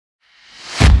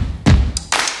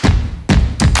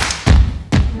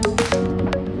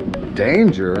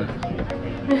Danger?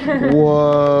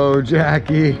 Whoa,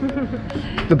 Jackie.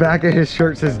 The back of his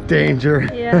shirt says danger.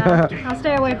 Yeah, I'll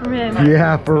stay away from him.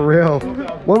 Yeah, for real.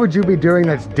 What would you be doing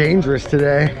that's dangerous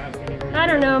today? I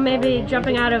don't know, maybe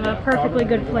jumping out of a perfectly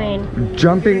good plane.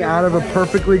 Jumping out of a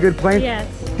perfectly good plane? Yes.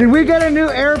 Did we get a new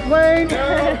airplane?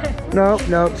 No,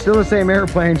 still the same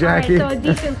airplane, Jackie. All right, so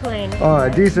a decent plane. Oh, a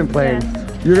decent plane. Yes.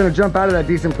 You're gonna jump out of that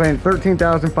decent plane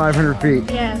 13,500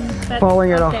 feet. Yes. That's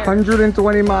Falling at up there.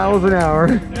 120 miles an hour.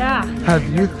 Yeah. Have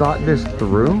you thought this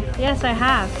through? Yes, I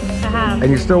have.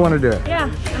 And you still want to do it?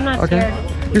 Yeah, I'm not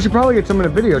scared. You should probably get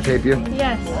someone to videotape you.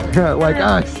 Yes. Like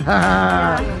us.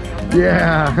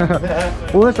 Yeah.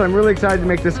 Well, listen, I'm really excited to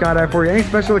make this skydive for you. Any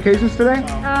special occasions today?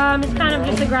 It's kind of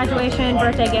just a graduation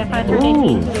birthday gift. I turned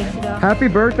 18 2 weeks ago. Happy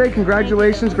birthday.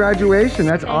 Congratulations, graduation.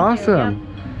 That's awesome.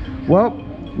 Yep. Well,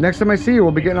 next time I see you,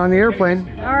 we'll be getting on the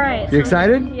airplane. All right. You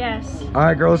excited? Yes. All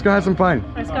right, girl, let's go have some fun.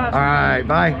 Let's go. All right,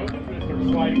 bye.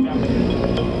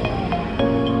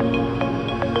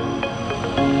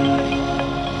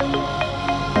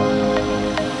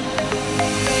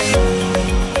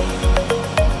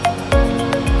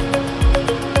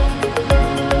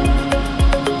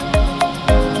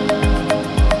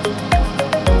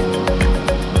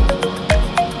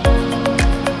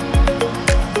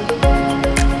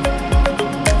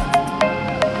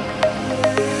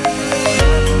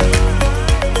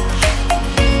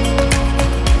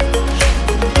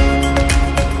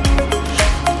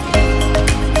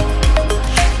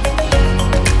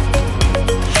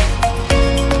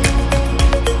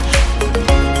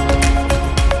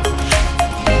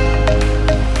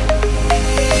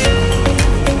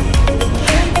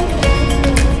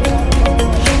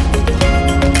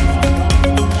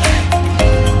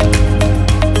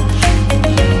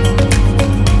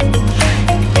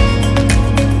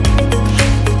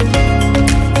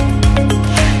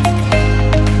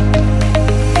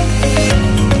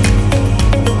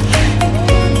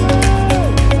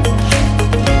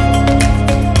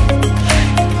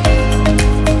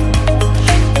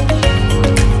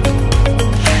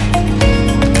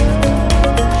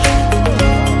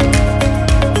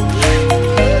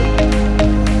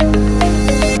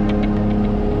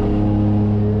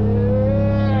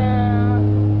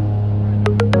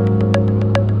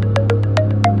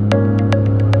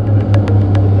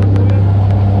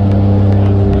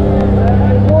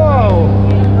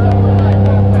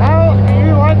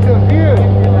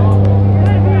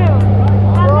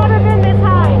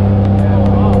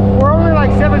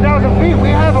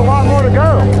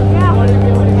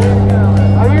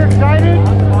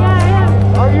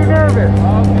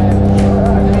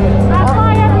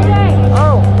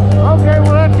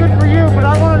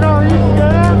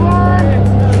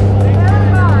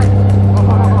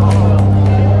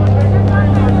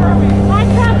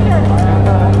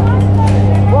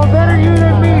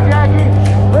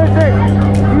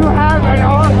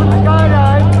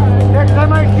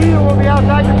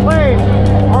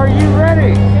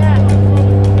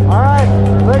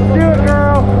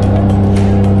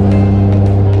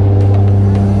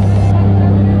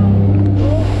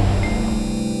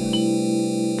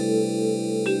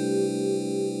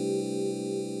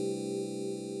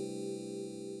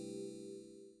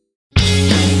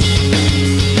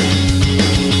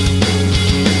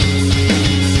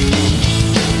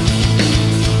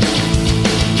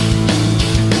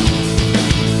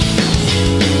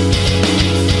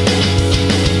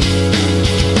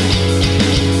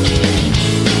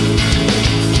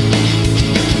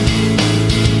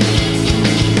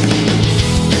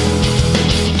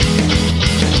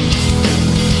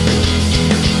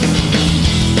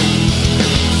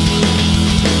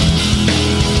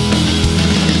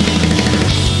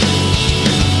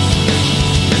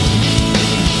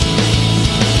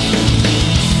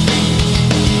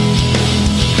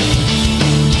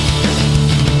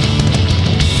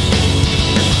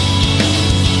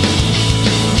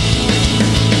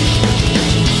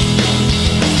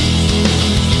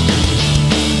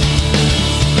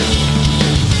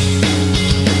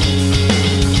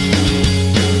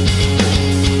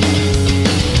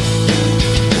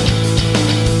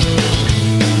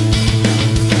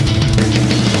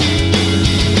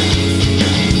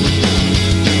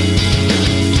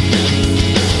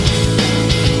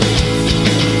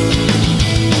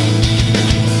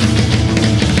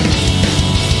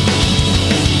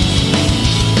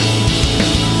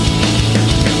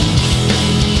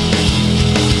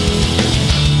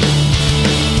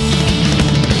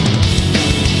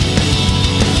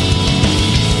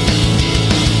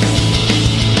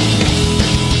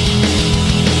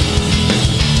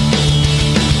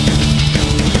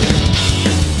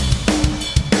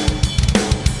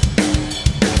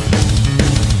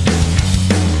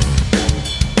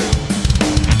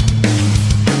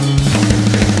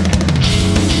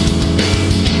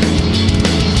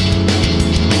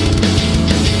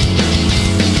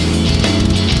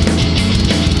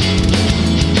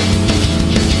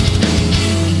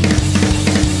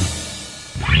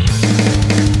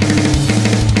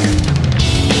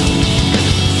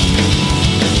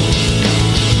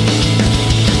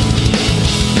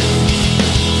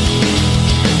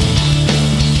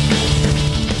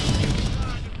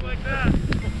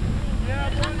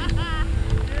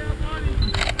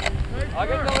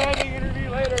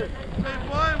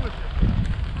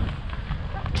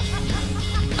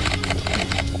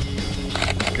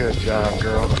 Good job,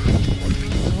 girl.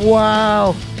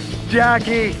 Wow.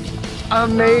 Jackie,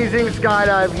 amazing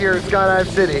skydive here at Skydive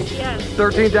City. Yes.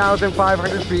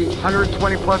 13,500 feet,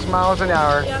 120 plus miles an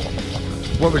hour. Yep.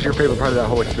 What was your favorite part of that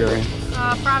whole experience?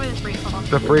 Probably the free fall.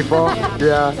 The free fall?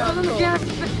 Yeah.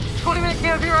 20-minute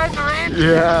canopy ride in the rain.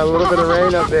 Yeah, a little bit of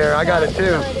rain up there. I got it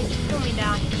too. Cool me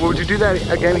down. Would you do that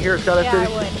again here at Skydive Yeah,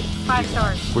 City? I would. 5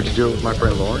 stars. Would you do it with my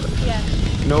friend Lauren? Yes.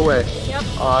 No way. Yep.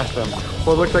 Awesome.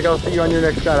 Well, it looks like I'll see you on your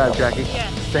next skydive, Jackie.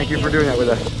 Yes. Thank you for doing that with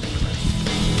us.